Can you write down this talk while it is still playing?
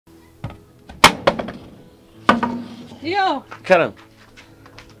Yo. Caramba.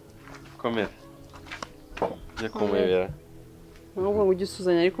 Komera. Je kumwebera. Nubwo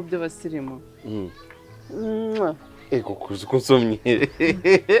ugisuzanya ariko byo basirimo. Ego kunsomye.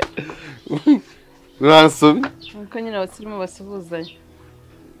 Uransomye? Nuko nyine abasirimu basubuzanya.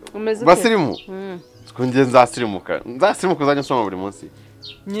 Umeze basirimu? Twongeye nzasirimuka. Nzasirimuka uzajya nsoma buri munsi.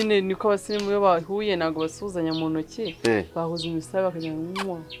 Nyine niko abasirimu iyo bahuye nago basuzanya mu ntoki. Bahuza imisabe bakajya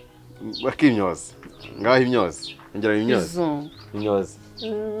ngo bakimyoza. Ngaho imyoza. Ngera imyoza. Imyoza.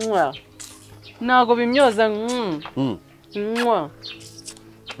 Nago bimyoza.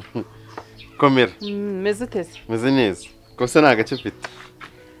 Komera. Meze tese. Meze neza. Kose nagace mfite.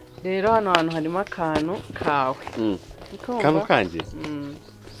 Rero hano hantu harimo akantu kawe. Kantu kanje.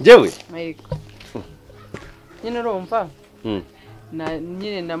 Jewe. Nyine urumva?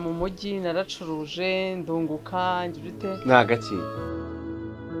 Nyine na mu mujyi naracuruje ndunguka ngirute. Nagaki.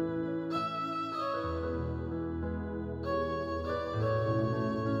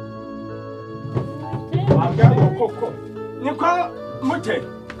 Koko niko mute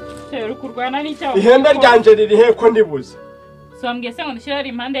Uri kurwana n'icyawo ihembe ryanje riri heko ndibuze sombye se ngo ndishyira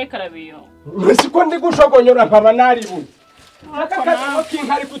impande y'ikarabiyo mwese ko ndi gushogonyora nkaba naribuze akakazi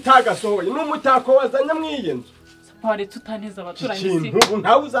k'inkari kutagasohoye n'umutako wazanye mwiye nzu pare tutaneza abaturanyi ikintu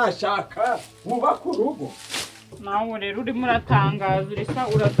ntawe uzashaka wubaka urugo nawe rero urimo uratangaza urisa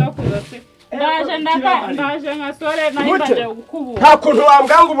urasakuza se ndaje nka sore nahimbaje gukubu nta kuntu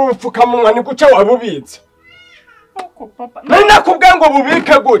wambwanga ubu bupfukamunwa ni guca wabubitse nari nakubwiye ngo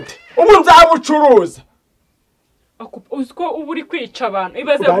bubike gute ubu nzabucuruza uziko ubu uri kwica abantu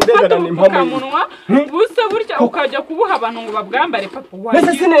ibaze gufata ubupfukamunwa busa burya ukajya kubuha abantu ngo babwambare papa wawe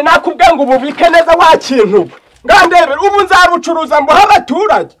mbese sine nakubwiye ngo bubike neza wa kintu ngandebere ubu nzabucuruza mbuha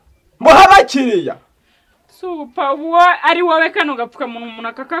abaturage mbuha abakiriya supa ari wowe kano gapfukamunwa umuntu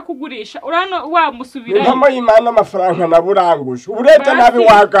akakakugurisha urano wamusubira impamo y'Imana amafaranga naburanguje uburebye nabi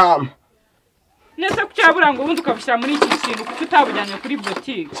wagama nese kucyaburanga ubundi ukabishyira muri iki kintu kuko utabujyanye kuri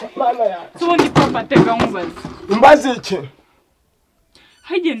boutique subundi papa tega nkubaze umbaze iki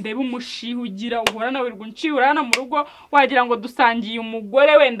hagendeye umushihi ugira uhora nawe rwunciye urana mu rugo wagira ngo dusangiye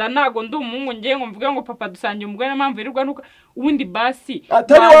umugore wenda nago ndi umuhungu ngiye ngo mvuge ngo papa dusangiye umugore n'impamvu irirwa nuko ubundi basi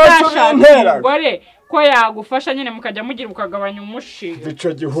atari wose intera umugore ko yagufasha nyine mukajya mugira ukagabanya umushihi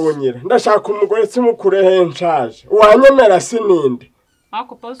ico gihunyira ndashaka umugore simukurehe nshaje wanyemera sininde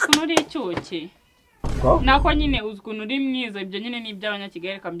ako pause kunuri icyuki nako nyine uzkuntu uri mwiza ibyo nyine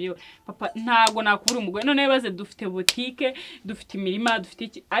n'iby'abanyakigali kambiwe papa ntago nakubura umugore none baze dufite boutique dufite imirima dufite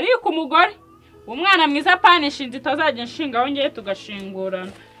iki ariko umugore umwana mwiza panishinze tazajya nshingaho ngiye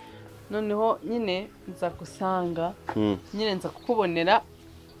tugashingurana noneho nyine nza kusanga nyine nza kukubonera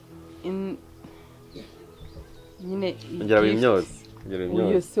nyine ngera bimyoza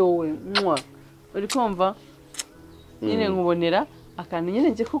uyo se wowe uri kumva nyine nkubonera akantu nyine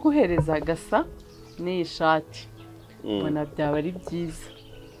ngiye kuguhereza gasa n'iyi shati ubona byaba ari byiza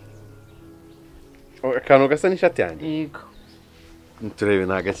akantu gasa n'ishati yanjye yego turebe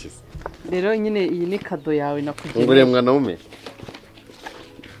ntagakiza rero nyine iyi ni kado yawe nakugeneye ngure mwana wume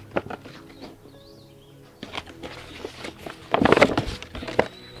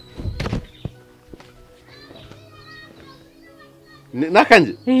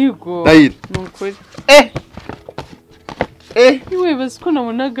nakanje yego dayira nukuri wibaza ko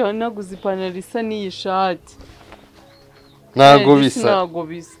nabonaga naguze ipantaro isa n'iyi shati ntago bisa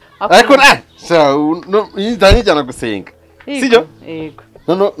ariko nzajya gusenga sibyo yego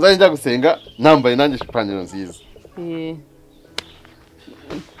none nzajya gusenga nambaye nanjye ipantaro nziza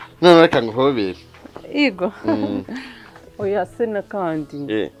none reka nguhobere yego oya se na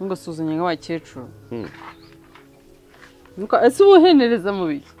kandi ngo suzanye nk'abakecuru ese ubuhenereza mu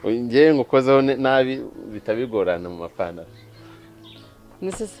biki ngiye ngukozeho nabi bitabigorana mu mapantaro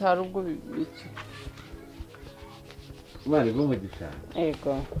nese hari ubwo bicyo Imana igumugisha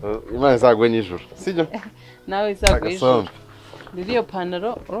yego Imana izagwe nijoro sibyo nawe izagwe nijoro ririyo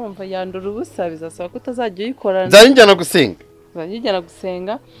pantaro urumva yandura ubusa bizasaba ko utazajya uyikorana nzajya gusenga nzajya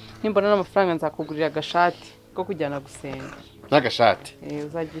gusenga nimbona n'amafaranga nzakugurira agashati ko kujyana gusenga n'agashati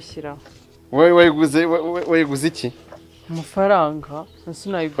uzajya ushyiraho wayiguze iki amafaranga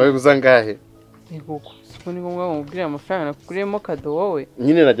nsunayiguze wayiguze angahe yego siko ni ngombwa ngo ngurire amafaranga nakuguriyemo kado wowe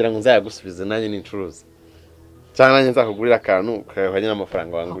nyine nagira ngo nzayagusubize nanjye n'incuruza cyangwa nanjye nzakugurira akantu ukayahanye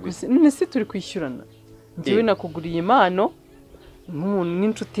n'amafaranga wanguriye none se turi kwishyurana njyewe nakuguriye impano nk'umuntu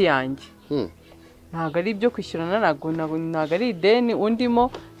n'inshuti yanjye ntabwo ari ibyo kwishyurana ntabwo ari ideni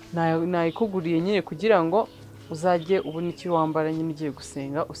undimo nayikuguriye nyine kugira ngo uzajye ubona icyo wambara nyine ugiye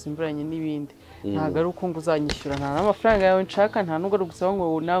gusenga usimburanye n'ibindi ntabwo ari uko ngo uzanyishyura nta n'amafaranga yawe nshaka nta nubwo ari ugusaba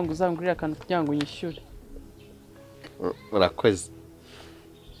ngo nawe ngo uzangurire akantu kugira ngo unyishyure urakoze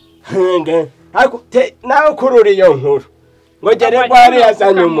ariko nawe kurura iyo nkuru ngo gere kwari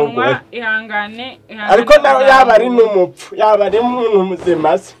yazanye umugore ihangane ariko nawe yaba ari n'umupfu yaba ari umuntu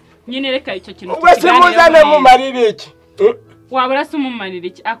muzima se nyine reka icyo kintu wese muzane mu marire iki wabura se umumarira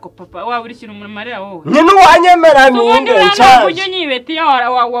iki ako papa wabura ikintu umumarira wowe nyine wanyemera ninde cyane ujye nyibeti ya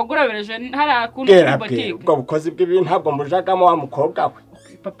wagurabereje hari akuntu botike ubwo bukozi bw'ibintu ntabwo mujagamo wa mukobwa we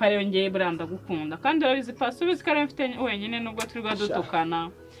papa rero ngiye buranda gukunda kandi urabizi pasi ubizi ko ari mfite wenyine nubwo turi gutukana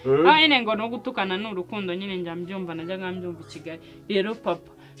nyine ngo no gutukana n'urukundo nyine njya mbyumva najya ngambyumva i Kigali rero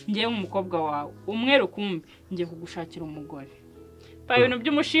papa ngiye umukobwa wawe umwe rukumbi ngiye kugushakira umugore pa ibintu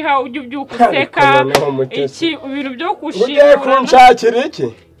by'umushiha ujye ubyuka useka iki ibintu byo kushira ugiye kunshakira iki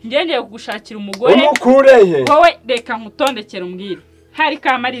ngiye kugushakira umugore umukureye wowe reka nkutondekera umbwire hari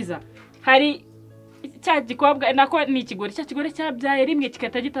Kamariza hari cya gikobwa nako ni ikigore cya kigore cyabyaye rimwe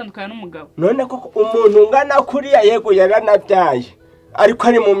kikata gitandukana n'umugabo none ko umuntu ungana kuriya yego yaranabyaye ariko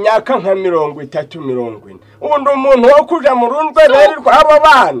ari mu myaka nka 30-40 ubundi umuntu wo kuja mu rundwe rero rw'abo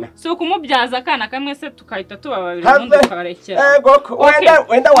bana so kumubyaza akana kamwe se tukahita tuba babiri ubundi tukarekera ego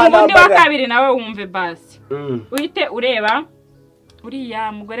wenda ubundi wa kabiri nawe wumve basi uhite ureba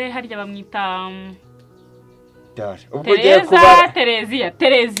uriya mugore harya bamwita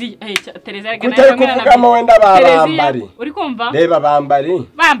Terezia kutari kuvugamo wenda babambari uri kumva reba bambari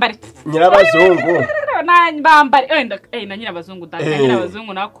nyirabazungu bambari wenda na nyirabazungu danga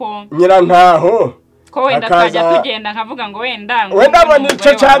nyirabazungu nako nyirantaho ko wenda twajya tugenda nkavuga ngo wenda abona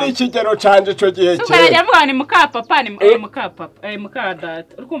icyo cyari ikigero canje cyo gihe cye tukajya avuga ni mukapapa ni mukapapa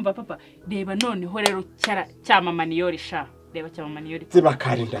mukadata uri kumva papa reba noneho rero cyamama Niyori sha reba cyamama Niyori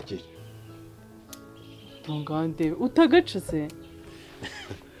zibakarindagiye tungande utagacese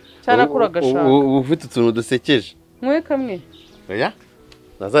cyana kuragashaka ufite utuntu dusekeje mwe kamwe oya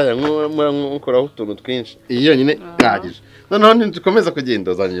nazajya nkuraho utuntu twinshi iyo nyine gahagije noneho ntidukomeza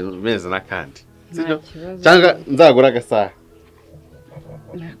kugenda uzanye meza n'akandi cyangwa nzagura agasaha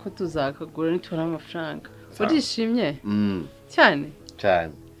nako tuzakagura nitubona amafaranga urishimye cyane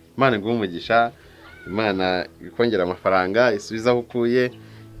Imana iguhe umugisha Imana ikongera amafaranga isubiza aho ukuye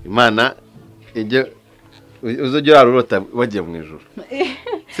Imana ijye uzogera rurota wagiye mu ijuru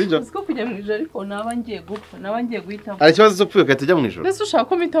sibyo usko kujya mu ijuru ariko naba ngiye gupfa naba ngiye guhita ari kibazo cyo pfuye kajya mu ijuru mbese ushaka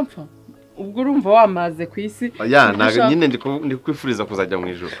ko mpita mpfa ubwo urumva wamaze ku isi ya naga nyine ndi kwifuriza kuzajya mu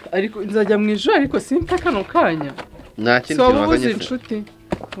ijuru ariko nzajya mu ijuru ariko simpfa kano kanya nta kindi kintu wazanye inshuti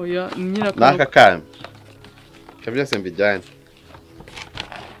oya nyina naka kanya kabya se mbijyane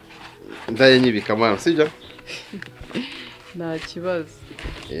ndaye nyibika mwana sibyo nta kibazo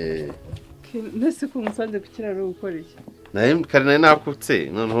nese ko musanze ku kiraro gukora iki naye kare nakutse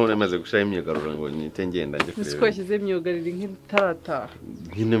noneho namaze gushira imyigaruro ngo nite ngenda nje kureba siko yashyize imyugariro nk'itarata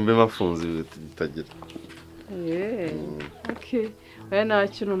nkine mbe mafunze bitagira okay oya nta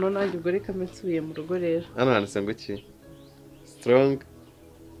kintu none nanjye ubwo reka metsuye mu rugo rero hano handitse ngo iki strong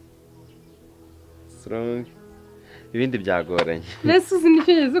ibindi byagoranye nese uzi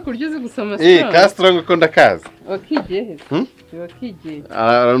nicyo ngeze kurya uzi gusoma strong ka strong ko ndakaza wakigiye wakigiye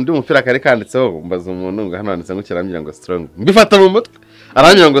undi mupira kare kanditseho mbaza umuntu ngo hano handitse ngo kirambira ngo strong mbifata mu mutwe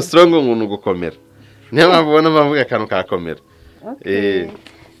arambira ngo strong umuntu gukomera niyo mpamvu ubona bavuga akantu kakomera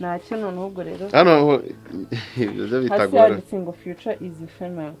nta kintu n'ubwo rero hano ibyo bitagora hasi ngo future is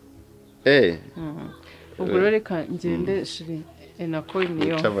ephemeral ubwo rero reka ngende shiri nako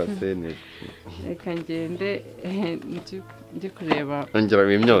niyo reka ngende ndi kureba ongera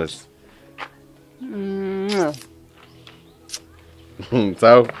wimyose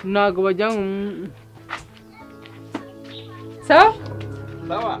sawa ntago bajya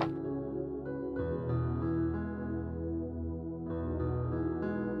sawa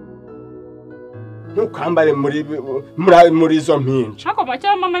ntukambare muri izo mpinja hako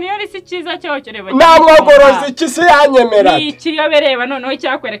bacha mama Niyori si cyiza cyo kireba namwogoroza iki se yanyemera ni ikiyo bereba noneho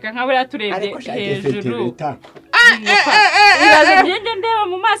cyakwereka nka buriya turebye hejuru iraze ngende ndeba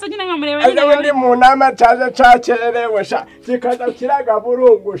mu maso nyine nkamureba nyine ndi mu nama cyaje cyakerewe sha kikaza kiraga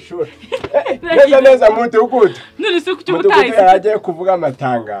burungushura neza mudugudu nuri se ku cyubutayi yagiye kuvuga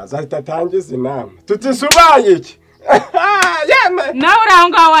amatangazo atatangiza inama tutisubaye iki nawe uraho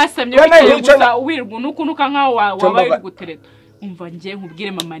ngaho wasamye gusa wirwa nukunuka nkaho wabaye uri gutereta umva ngiye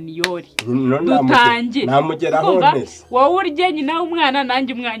nkubwire mama Niyori dutange namugeraho nese wowe urye nyina umwana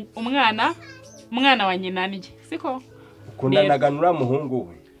nanjye umwana wa nyina nige siko ukundanaga nura muhungu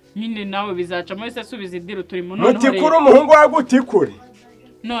we nyine nawe bizacamo wese asubiza idiro turi mu none mutikuru umuhungu wa gutikuri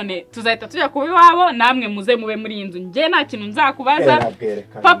none tuzahita tujya kuba iwabo namwe muze mube muri iyi nzu nge nta kintu nzakubaza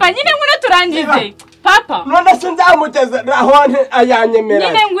papa nyine nkune turangize papa none se nzamugeza aho ayanyemera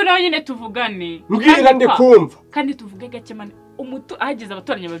nyine ngwino nyine tuvugane mbwira ndi kumva kandi tuvuge gake mane umutu ahageze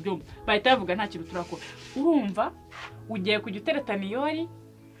abaturanyi babyumva bahita bavuga nta kintu turakora urumva ugiye kujya utereta Niyori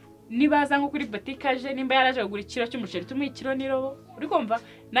nibaza nko kuri boutique aje nimba yaraje kugura ikiro cy'umuceri tumuha ikiro n'irobo uri kumva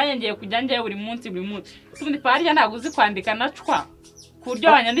nanjye ngiye kujya njye buri munsi ubundi parya ntabwo uzi kwandika nacwa ku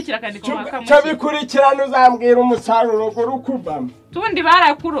buryo banyandikira akandika mu kamusi cyabikurikirana uzambwira umusaruro urukuvamo tundi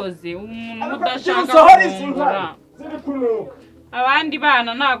barakuroze umuntu udashaka kungura abandi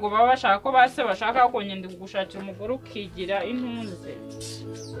bana ntago baba bashaka ko base bashaka ko nyende gushakira umugore ukigira intunze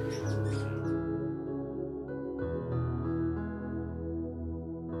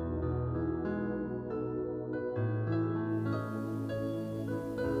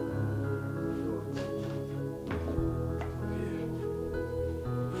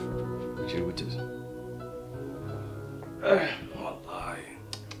wallahi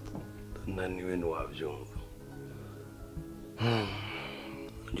naniwe ntiwabyumva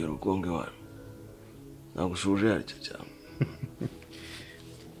ngera ukonge wano nagushuje haricyo cyane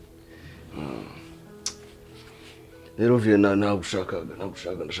rero viye nagushakaga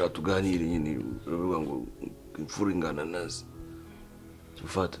ndashaka tuganire nyine uravuga ngo imfura ingana nazi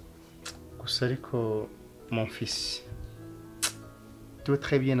ufata gusa ariko mon fils tu es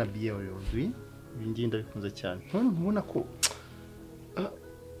très bien habillé aujourd'hui ibindi ndabikunze cyane none nkubona ko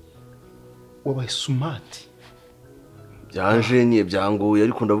wabaye smart byanjenye byangoye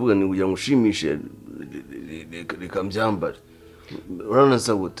ariko ndavuga ni kugira ngo ushimishe reka mbyambare urana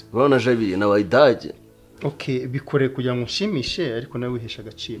sabute urana jabiri nabayidage okay bikore kugira ngo ushimishe ariko nawe wihesha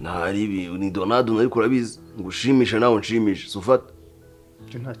agaciro ntari ibi ni donado ariko urabizi ngo ushimishe nawe nshimishe sufata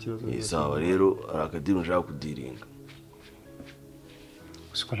nta kibazo sawa rero arakadiri nshaka kudiringa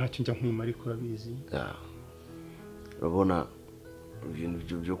usiko ntacyo njya nkwima ariko urabizi urabona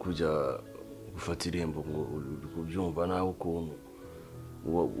ibintu byo kujya gufata irembo ngo kubyumva nawe ukuntu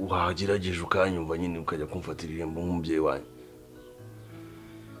uhagerageje ukanyumva nyine ukajya kumfatira irembo nk'umubyeyi wanyu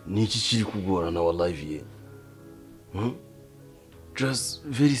niki kiri kugorana wallahi vie just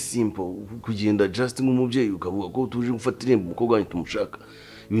very simple kugenda just nk'umubyeyi ukavuga ko tuje gufata irembo umukobwa wanyu tumushaka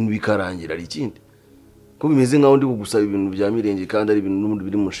ibintu bikarangira ari ikindi ko bimeze nkaho ndi kugusaba ibintu bya mirenge kandi ari ibintu n'ubundi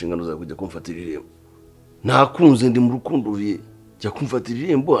biri mu nshingano za kujya kumfatira irembo nakunze ndi mu rukundo vie jya kumfatira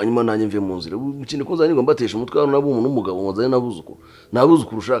irembo hanyuma nanjye mve mu nzira ukine ko nzanirwa mbatesha umutwe hano nabo umuntu n'umugabo ngo nzane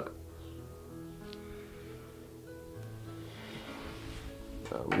nabuzukuru ushaka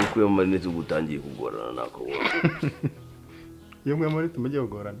ukuye mu marinete ugutangiye kugorana nakubona iyo mwe muri tumugiye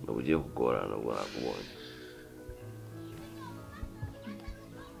kugorana ugiye kugorana ubwo nakubonye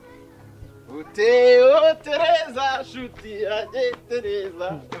Uteo Teresa shuti yanjye Teresa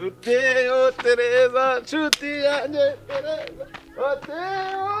Uteo Teresa shuti yanjye Teresa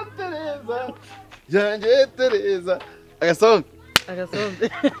Uteo Teresa yanjye Teresa agasombe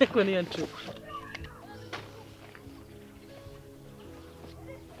ko niyo ncu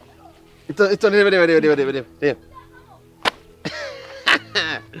ito reba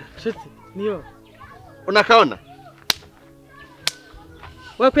shuti niyo unakaona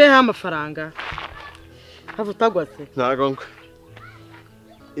wakwiyeho amafaranga havutagwase ntago ngo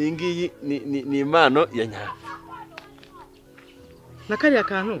iyi ngiyi ni impano ya Nyambo nakariya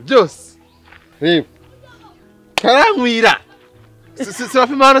kantu byose reba karankwira si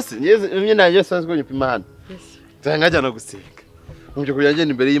wapima hano se nyine nanjye sanzwe nyipima hano nkajyana guseka mubyo kugira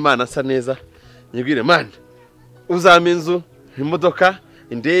ngende imbere y'Imana asa neza nyibwire man uzama inzu imodoka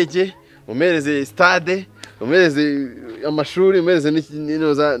indege umereze stade umereze amashuri umereze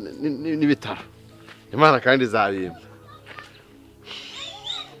n'ibitaro Imana kandi zabimba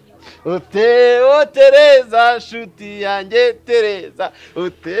Uteo Teresa shuti yanjye Teresa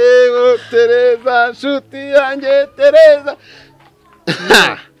Uteo Teresa shuti yanjye Teresa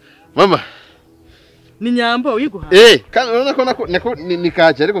mama ni Nyambo uyiguha kandi urabona ko ni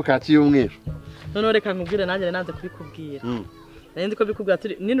kaki ariko kaki y'umweru none reka nkubwire nanjye nanze kubikubwira nandi ko bikubwira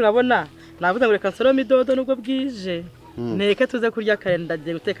turi nini urabona navuze ngo reka nsorome idodo nubwo bwije nteke tuze kurya kare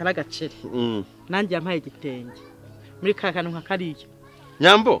ndagiye guteka n'agaceri nanjye yampaye igitenge muri kakanu nka kariya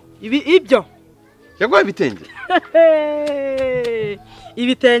Nyambo ibyo yaguhaye ibitenge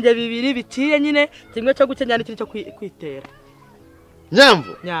ibitenge bibiri biciye nyine kimwe cyo gukenyana n'ikindi cyo kwitera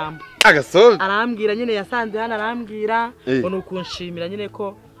Nyambo agasombe arambwira nyine yasanze hano arambwira ngo nukunshimira nyine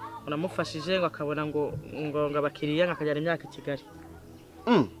ko unamufashije ngo akabona ngo abakiriya ngakajyana imyaka i Kigali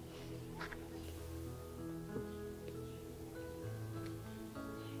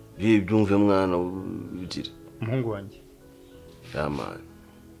byumve mwana ugira umuhungu wanjye yamana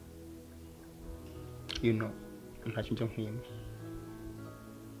ntacyo njya nkwima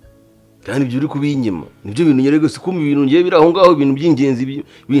kandi ibyo uri kubinyima nibyo bintu nyerego sikumva ibintu ngiye biri aho ngaho ibintu by'ingenzi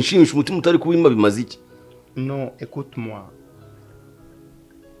binshimisha umutima utari kubima bimaze iki no écoute-moi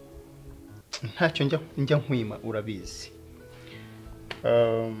ntacyo njya nkwima urabizi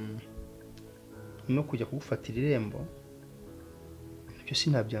no kujya kugufatira irembo nabyo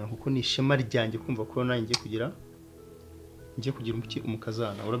sinabyanga kuko ni ishema ryanjye kumva ko nanjye ngiye kugira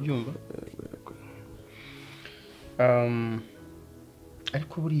umukazana urabyumva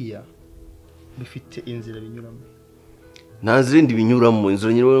ariko buriya bifite inzira binyuramo nta zindi binyuramo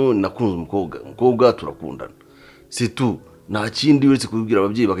inzira nyine nakunze umukobwa turakundana c'est tout nta kindi uretse kubibwira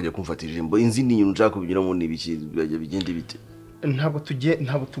ababyeyi bakajya kumfatira ijambo inzindi nyine nshaka kubinyuramo n'ibiki bigende bite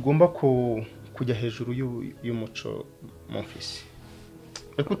ntabwo tugomba kujya hejuru y'umuco mon fils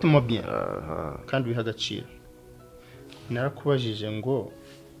écoute-moi bien kandi wiha agaciro narakubajije ngo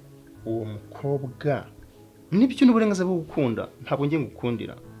uwo mukobwa nibyo n'uburenganzira bwo gukunda ntabwo ngiye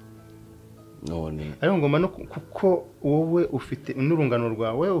ngukundira none ariko ngoma no kuko wowe ufite n'urungano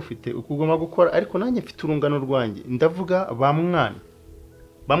rwawe ufite ukugomba gukora ariko nanjye mfite urungano rwanjye ndavuga bamwana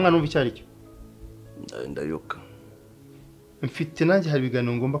umva icyari cyo ndayoka mfite nanjye hari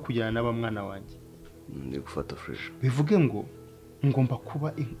ibiganiro ngomba kujyana n'abamwana wanjye ndi gufata fresh bivuge ngo ngomba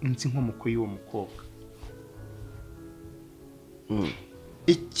kuba inzi inkomoko y'uwo mukobwa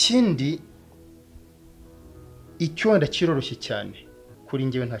ikindi icyo wenda kiroroshye cyane kuri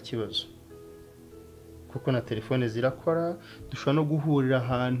njyewe nta kibazo kuko na telefone zirakora dushobora no guhurira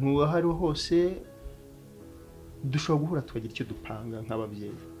ahantu aho ariho hose dushobora guhura tukagira icyo dupanga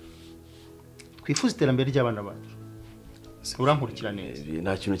nk'ababyeyi twifuza iterambere ry'abana bacu urankurikira neza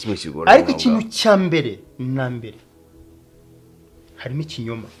nta kintu kimwe kigora ariko ikintu cya mbere na mbere harimo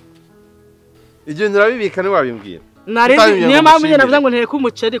ikinyoma ibyo ntirabibika ntiwabimbwira niyo mpamvu nyine navuga ngo nteko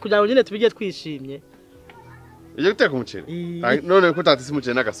umuceri kugira ngo nyine tubige twishimye ujye guteka umuceri none ko utatise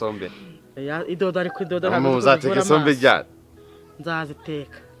umuceri n'agasombe idodo ariko idodo ntabwo uzateka isombe ryari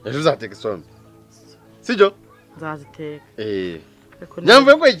nzaziteka ejo uzateka isombe sibyo nzaziteka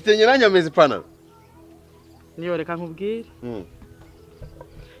nyamvuye ko igitenge nanjye ameze ipantaro niyo reka nkubwire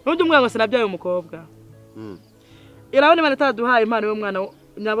n'undi mwana wese nabyaye umukobwa irabona imana itaduhaye impano y'umwana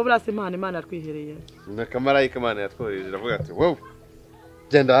nyabo burase impano imana yatwihereye n'akamarayika imana yatwohereje iravuga ati wowe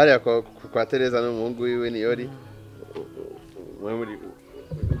genda hariya kwa Tereza n'umuhungu wiwe Niyori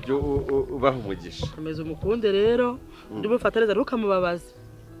ibyo ubaha umugisha komeza umukunde rero ujye umufata neza ntukamubabaze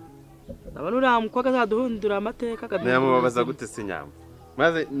ndabona uriya mukobwa azaduhundura amateka ntiyamubabaza gute se Nyambo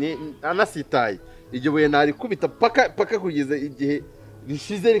maze anasitaye iryo buye narikubita paka kugeza igihe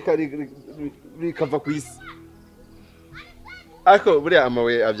rishize rikava ku isi ariko buriya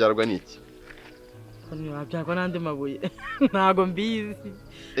amabuye abyarwa n'iki abyarwa n'andi mabuye ntago mbizi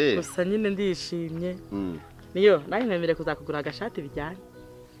gusa nyine ndishimye niyo nawe ntemerewe kuzakugura agashati bijyanye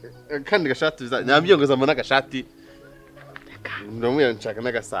kandi agashati bijyanye nyabyongozamo n'agashati ndamubwira nshaka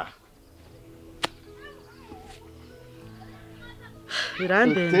n'agasaha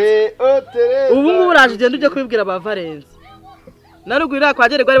birandenze ubu ngubu uraje ugenda ujya kubibwira ba Valence narugurira kwa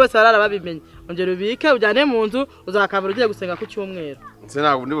Gererwa ari bose barara babimenye ongera ubike ujyane mu nzu uzakabura ugiye gusenga ku cyumweru nse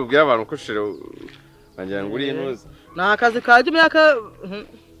ntabwo ndi bubwire abantu ko shere bangira ngo uri intuza nta kazi kaje imyaka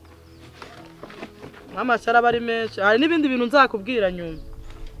amashyara bari menshi hari n'ibindi bintu nzakubwira nyuma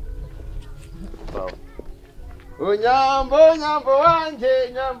Nyambo wanjye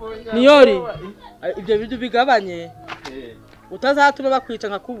Niyori ibyo bintu bigabanye utazatuma bakwica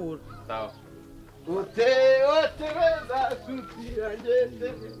nkakubura sawa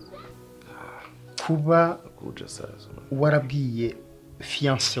kuba warabwiye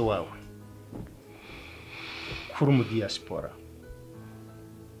fiancé wawe kuri mu diaspora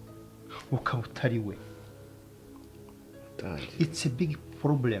ukaba utari we it's a big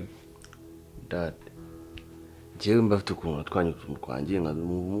problem dad jewe mbafite ukuntu twanjye nka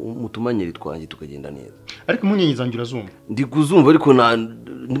mutumanyeri twanjye tukagenda neza ariko munyenyi zanjye urazumva ndi kuzumva ariko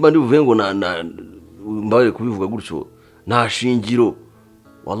ndimba ndivuye ngo mbare kubivuga gutyo nta shingiro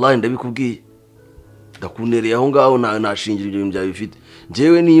wallahi ndabikubwiye ndakunereye aho ngaho nta shingiro ibyo bintu byabifite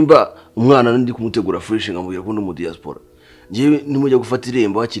jewe nimba umwana ndi kumutegura fresh nkamubwira ko ndi mu diaspora jewe nimujya gufata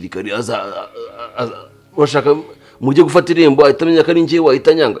irembo hakiri kare washaka mujye gufata irembo ahita amenya ko ari njye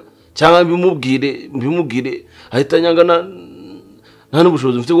wahita nyanga cyangwa mbimubwire ahita nyanga nta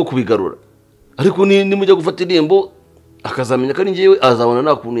n'ubushobozi mfite bwo kubigarura ariko nimujya gufata irembo akazamenya ko ari njyewe azabona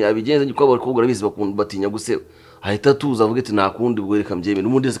nta kuntu yabigenza kuko abakobwa bizi batinya guseba ahita tuza avuga ati nta kundi ubwo reka mbyemere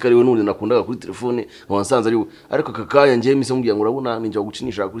n'ubundi se kari we n'undi nakundaga kuri telefone nkawansanze ari we ariko aka kanya njyewe mise mubwira ngo urabona ninjya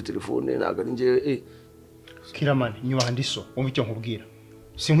gucinisha kuri telefone ntabwo ari njyewe Kiramani nyubaha ndiso wumva icyo nkubwira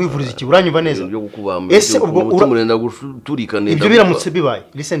sinkwivuriza iki uranyumva neza byo gukubamba ese ubwo urenda guturika neza ibyo biramutse bibaye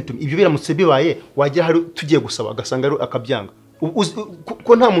listen to me ibyo biramutse bibaye wajya hari tugiye gusaba agasanga ari akabyanga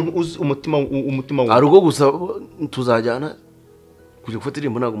ko nta muntu uzi umutima ari uko gusa tuzajyana kujya gufata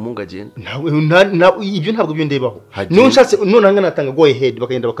irimo ntabwo umunga agenda ibyo ntabwo byo ndebaho niyo nshatse none hanga natanga go ahead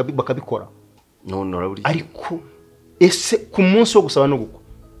bakagenda bakabikora none uraburi ariko ese ku munsi wo gusaba no gukwa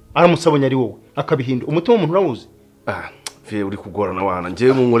aramutse abonye ari wowe akabihinda umutima w'umuntu urawuzi fe uri kugorana wana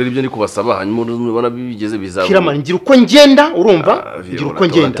ngiye mu nkorera ibyo ndi kubasaba hanyuma urabona bigeze bizaba kiramana ngira uko ngenda urumva ngira uko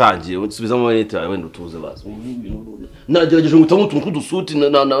ngenda tangiye unsubiza mu manete yawe wenda utuze bazo nagerageje ngutamu tuntu kudusuti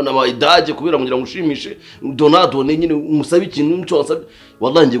na baidage kubera mugira ngushimishe donado nyine umusabe ikintu n'icyo wasabye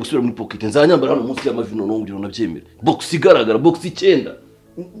wallahi ngiye gusubira muri pocket nzanyambara hano munsi y'amavino no ngira nabyemera box igaragara box 9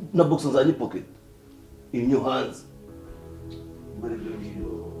 na box nzanye pocket inyo hanze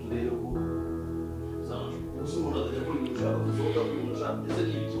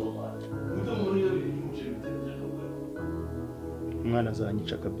umwana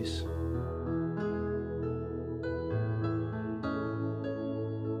azanyica kabisa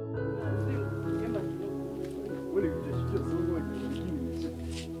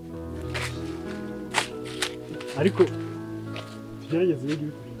ariko tugerageze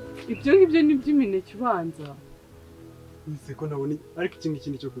ibyo ngibyo ni iby'imineke ubanza ko nabona ariko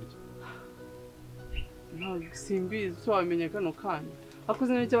ikindi cyo kurya ntabwo simbizi so wamenya kano kanya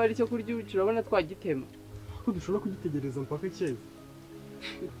hakuze n'icyo bari cyo kurya ubu urabona twagitema ko dushobora kugitegereza mpaka cyeze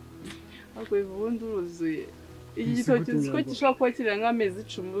ariko ubundi uruzuye iki gitoki ko gishobora kuba kiri nk'amezi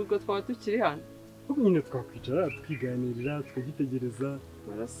 10 ubwo twaba tukiri hano kuko nyine twakwicara tukiganirira tukagitegereza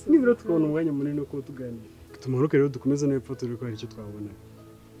nibura tukabona umwanya munini wo kuba tuganira tumanuke rero dukomeze n'epfo turi ko hari icyo twabona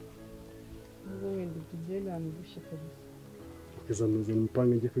wenda tugenda nubushe kabisa ukazanoza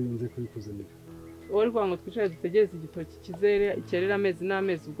impanga njye kuyunze kubikuzanira wowe rwango twicare dutegereze igitoki cyerera amezi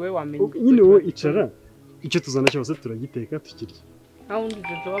n'amezi ubwo we wamenye nyine wowe icara icyo tuzana cyose turagiteka tukirya nta wundi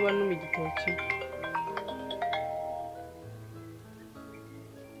jojo waba numi igitoki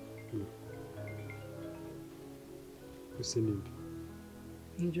ese ninde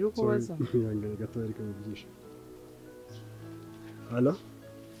ngira uko baza yangana gato ariko mubyisha Hello?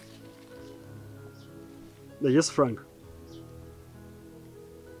 Yes, Frank.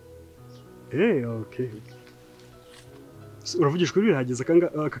 Okay. Uravugisha kuri birahageze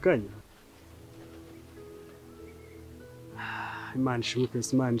aka kanya? Imana ishimwe pe,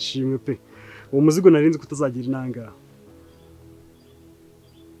 Imana ishimwe pe. Uwo muzigo narinzi kutazagira inanga.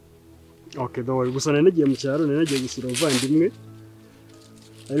 Okay, dawe gusa nagiye mu cyaro nagiye gusura ubuvandimwe.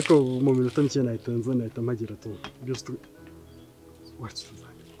 Ariko mu minota mike nahita mpagira tu. Byose What's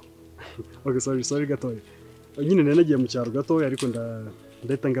okay, sorry gatoya. Nyine nagiye mu cyaro gatoya ariko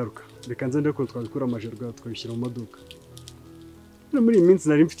ndahita ngaruka. Reka nze ndeko twabikura amajerwa twabishyira mu maduka. Muri iyi minsi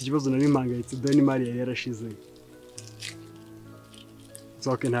nari mfite ikibazo nari mpangayitse deni mari yari yarashize.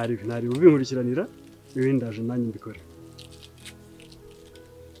 Soke ntari ubinkurikiranira ibindaje nanjye mbikora.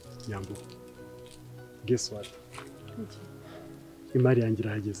 Nyambo. Guess what? Imari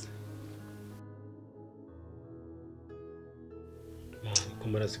yangira hageze.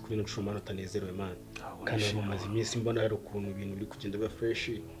 kumarazi kuri no cuma natanezerewe man kandi bamaze iminsi mbona hari ukuntu ibintu biri kugenda ba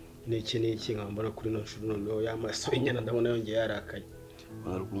fresh n'iki nkambona kuri no cuma no yamaso inyana ndabona yongeye yarakaye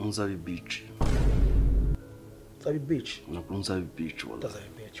Nzabi beach Nzabi beach Nzabi beach wala Nzabi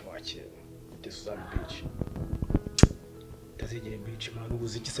beach wake Nzabi beach Tazigire beach man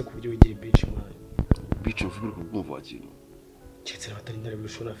ubuziki se kuburyo wigire beach man beach mvugira ko bumva wakintu cyetse batari ndare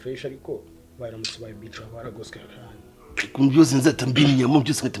bishona fresh ariko baramutse bayi beach baragoswe kandi kumbe byose nzata mbinyamo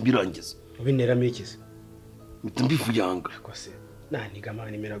byose nkata mbirangiza ubinera mekize mitambivuyanga kose naniga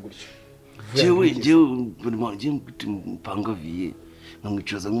mani mera gutyo jewe mpanga viye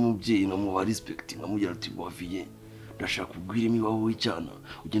nkamwicaza nk'umubyeyi nkamuha respect nkamugira ati waviye ndashaka kugwiremo iwawe w'icyana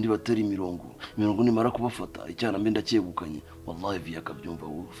ugende batari mirongo nimara kubafata icyana mbe ndacyegukanye wallahi viye akabyumva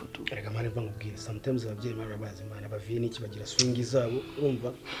wowe ufata erega mani bangubwira sometimes ababyeyi barabazi mani abaviye n'iki bagira swing zabo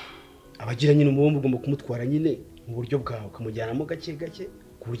urumva abagira nyine umubumbe ugomba kumutwara nyine mu buryo bwawe ukamujyanamo gake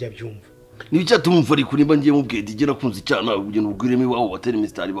kuburyo abyumva niba cyatumva ari kuri mba ngiye mubwede igera kunza icyana ugenda ubwiremo iwawe watera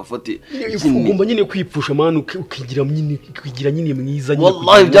mistari bafate ugomba nyine kwipfusha mani ukigira nyine mwiza nyine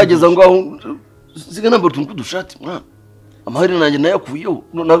wallahi byageza ngaho siga namba tunku dushati mwana amahari nanjye nayakuyeho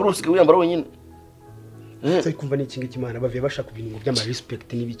nagrosike wiyambara wenyine sai kumva ni kingi kimana bavuye bashaka ibintu by'ama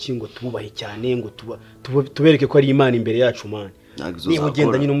respect n'ibikingo tububahe cyane ngo tubereke ko ari imana imbere yacu mani niba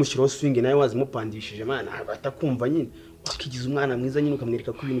ugenda nyine umushyiraho swing nawe wazimupandishije mana atakumva nyine wakigize umwana mwiza nyine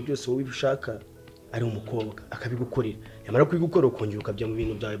ukamwereka ko ibintu byose wowe bishaka ari umukobwa akabigukorera yamara kubigukora ukongera ukabya mu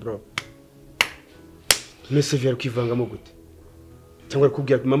bintu byawe bro mese vyari kwivangamo gute cyangwa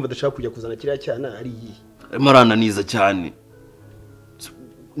kubwira impamvu adashaka kujya kuzana kiriya cyana ari iyi marananiza cyane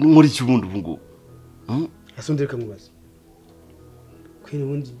muri kibundi ubu ngo asundi reka mubaza kwene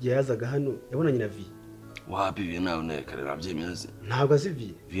ubundi yazaga hano yabonanye na vi wapi vi nawe nekare nabyemeza ntabwo azi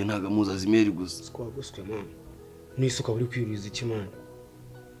vi ntabwo amuza zimeri gusa twaguswe mama n'isuka buri kwiriza ikimana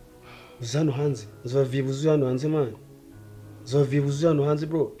uzano hanze uzavibuza hano hanze man uzavibuza hano hanze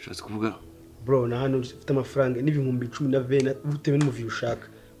bro shatse kuvuga bro na hano ufite amafaranga n'ibihumbi 10 bitewe n'umuvi ushaka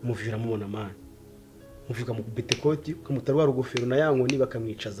umuvira mubona man muvuga mu betekoti ukamutarwa rugofero na yango niba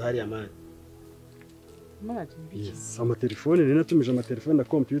kamwicaza hari amani amatelefone rero natumije amatelefone na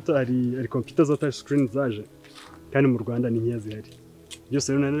computer ari computer za touch screen zaje kandi mu Rwanda ni nkiya zihari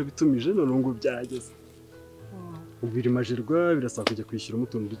byose rero nari bitumije none ngo byageze ubiri majerwa birasaba kujya kwishyura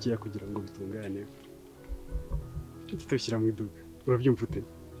umutungo dukiya kugira ngo bitungane tutoshyira mu iduka urabyumva ute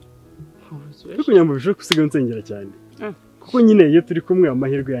ariko Nyambo bishobora gusiga nsengera cyane kuko nyine iyo turi kumwe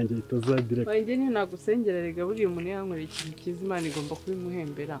amahirwe yanjye itaza direct wanjye ni nagusengera rega buri umuntu yankoreye ikintu cyiza Imana igomba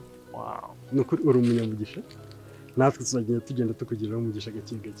kubimuhembera nukuri uri umunyamugisha natwe tugenda tukugirira umugisha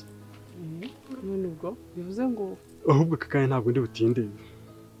gake gake none ubwo bivuze ngo ahubwo kakanya ntabwo ndi butinde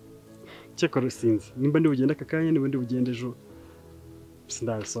cyekora sinzi nimba ndi bugenda kakanya niba ndi bugende ejo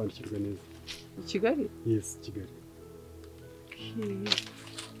sindasobanukirwa neza i Kigali yes Kigali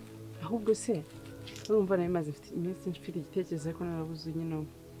ahubwo se urumva nayo maze iminsi mfite igitekerezo ko narabuze nyine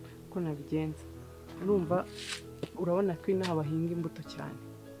ko nabigenza urumva urabona ko inaha bahinga imbuto cyane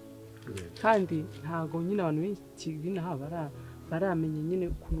kandi ntago nyine abantu b'iki inaha baramenya nyine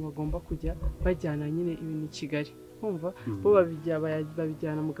ukuntu bagomba kujya bajyana nyine ibintu i Kigali kumva bo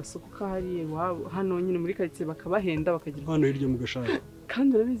babijyana mu gasoko kahariye hano nyine muri quartier bakabahenda bakagira hano hirya mu gashaka kandi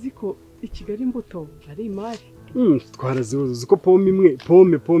urabizi ko i Kigali imbuto ari imari twarazibuze ziko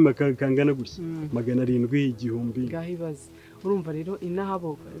pome kangana gutya 700 igihumbi gahibaza urumva rero inaha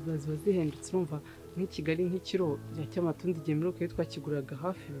bo baziba zihendutse urumva nk'i Kigali nk'ikiro cy'amatunda igemero ko twakiguraga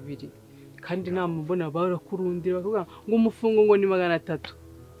hafi 2 kandi namubona barakurundira bakavuga ngo umufungo ngo ni 300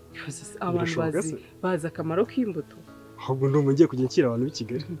 abantu bazi akamaro k'imbuto ahubwo ndumva ngiye kujya nshyira abantu b'i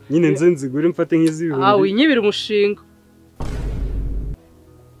Kigali nyine nze nzigure mfate nk'iz'ibihumbi winyibira umushinga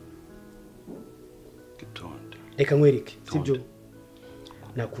reka nkwereke sibyo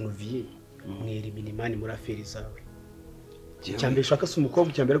nakuntu viye mwere minimani muri aferi zawe cyambere shaka se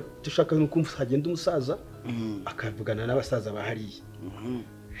umukobwa cyambere dushaka nuko hagenda umusaza akavugana n'abasaza bahariye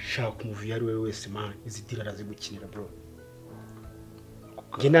shaka umuviye ari we wese man izidira razigukinira bro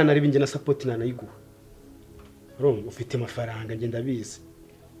ngena nari binge na support nanayiguha bro ufite amafaranga ngenda bizi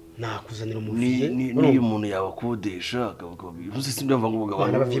nakuzanira umuviye ni umuntu yabakodesha akavuga bivuze si ndumva ngo ubugabo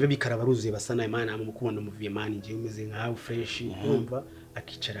abaviye bikara baruzuye basana imana mu kubona umuviye man ngiye umeze nkawe fresh umva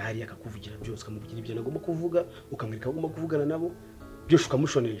akicara hari akakuvugira byose ukamuvugira ibyo nagomba kuvuga ukamwereka agomba kuvugana nabo byose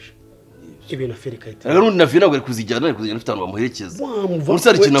ukamushonesha ibintu aferi kayite rero na vina bari kuzijyana ufite abantu bamuherekeza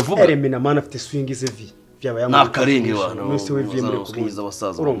umusari kinavuga reme na man afite swing izevi byaba yamu nakarenge wana nose we viye muri kugiza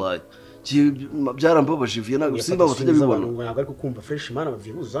abasaza wallahi byarambabaje viye nago simba batajya bibona ntabwo ariko kumva fresh man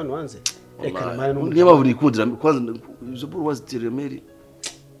abaviye uzano hanze reka na man niba buri kudira kwanza izo buru wazitire meri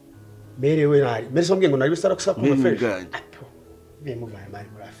we nari meri sombye ngo nari bisara kusaka kumva fresh bemuvana mari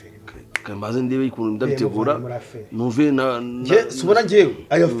muri aferi kamaze ndebe ikuntu ndabitegura nuve na subona ngewe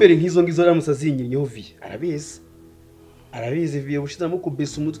ayo aferi nkizo ngizo ramusazinyirinyeho viye arabizi viye bushiza mu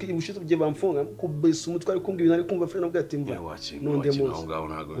kubesa umutwe ibushizo bye bamfunga kubesa umutwe ari kumva ibintu ari kumva aferi nabwo atimva nonde mu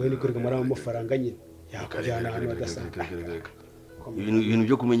we ni kurega mara amafaranga nyine yakajyana hano badasanga ibintu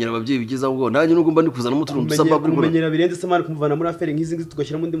byo kumenyera ababyeyi bigeza ngo nanjye nuko mba ndikuzana umuturundu dusamba kuri kumenyera birenze samana kumuvana muri aferi nkizi ngizi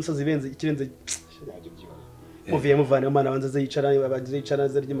tugashyira mu ndi musazi benze ikirenze muviye muvana amana abanza yicara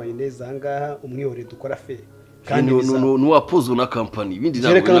zarya mayoneze ahangaha umwihore dukora aferi kandi nuwapuzo na company ibindi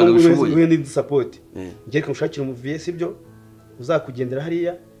ntabwo bishoboye we ndi support ngiye kumushakira umuviye sibyo uzakugendera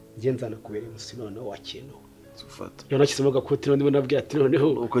hariya ngenzana kubera musi noneho wakino ufata yo nakisemo gakotiro ndimo nabwiye ati noneho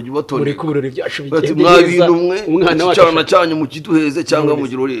ukajya ubatona muri kuburori byacu bigende mwabintu umwe umwana wacu cyana cyanyu mu kiduheze cyangwa mu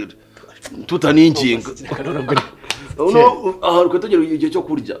girorere tutaninginga aha rukatagera igihe cyo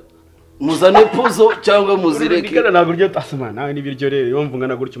kurya muzane puzo cyangwa muzireke nikana ntabwo ryo tasuma nawe nibiryo rero yomva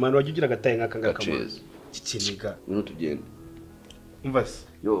ngana gutyo mwana wagiye ugira gataye nkaka ngaka kikiniga bino tugenda umva se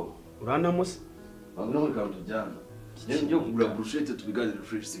yo uranamuse ahubwo muri kantu tujyana kijye kugura brushette tubiganire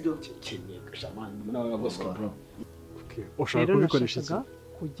fresh sibyo kikiniga shamani nawe agoswe bro okay ushaka kubikoresha iki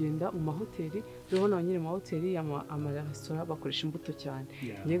kugenda mu mahoteli rero naho nyine mu mahoteli amaresitora bakoresha imbuto cyane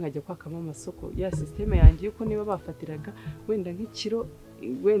ngiye nkajya kwakamo amasoko ya systeme yanjye yuko niba bafatiraga wenda nk'ikiro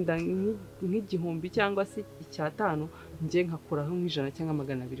wenda nk'igihumbi cyangwa se 5 njye nkakuraho nk'ijana cyangwa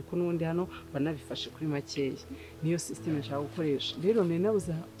 200 ko n'ubundi hano banabifashe kuri makeya niyo system nshaka gukoresha rero nari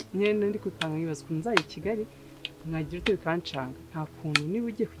nabuze nyene ndi kutanga ibibazo ko nzaye i Kigali mwagira ute bikancanga nta kuntu niba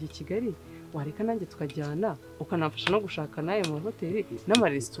ugiye kujya i Kigali wareka nanjye tukajyana ukanamfasha no gushaka naye mu hoteli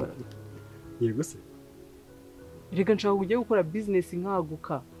n'amaresitora yego se reka nshaka kujya gukora business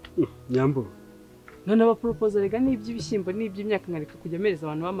nkaguka Nyambo none aba proposal rega n'iby'ibishyimbo n'iby'imyaka nkareka kujya mereza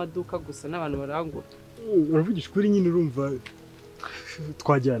abantu b'amaduka gusa n'abantu barangura uravugisha kuri nyine urumva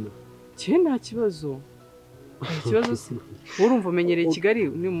twajyana nta kibazo se urumva umenyereye Kigali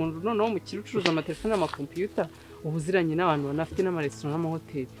ni umuntu noneho mukiri ucuruza amatelefone n'amakompiyuta ubuziranye n'abantu banafite n'amaresitora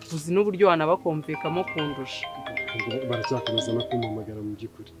n'amahoteli uzi n'uburyo wanabakomvekamo kundusha baracyakomeza no kumpamagara mu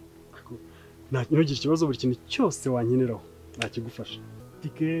by'ukuri ntugire ikibazo buri kintu cyose wankeneraho nakigufasha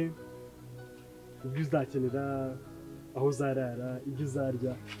tike ibyo uzakenera aho uzarara ibyo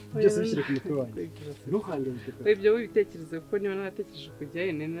uzarya byose bishyire ku mutwe wanjye ibyo wibitekerezo kuko niba naratekereje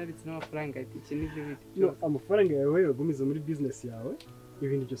kujyayo nari naritse n'amafaranga y'itike n'ibyo bindi amafaranga yawe yagumiza muri business yawe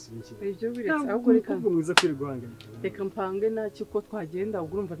ibindi byose binshyira ibyo biretse ahubwo reka mwiza kwiri guhangayika reka mpange ntacyo ko twagenda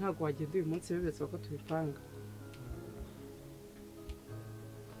ubwo urumva ntabwo wagenda uyu munsi bibetse ko tubipanga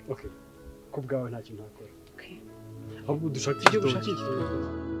okay ko bwawe ntacyo ntakora ahubwo dushaka ibyo gushakira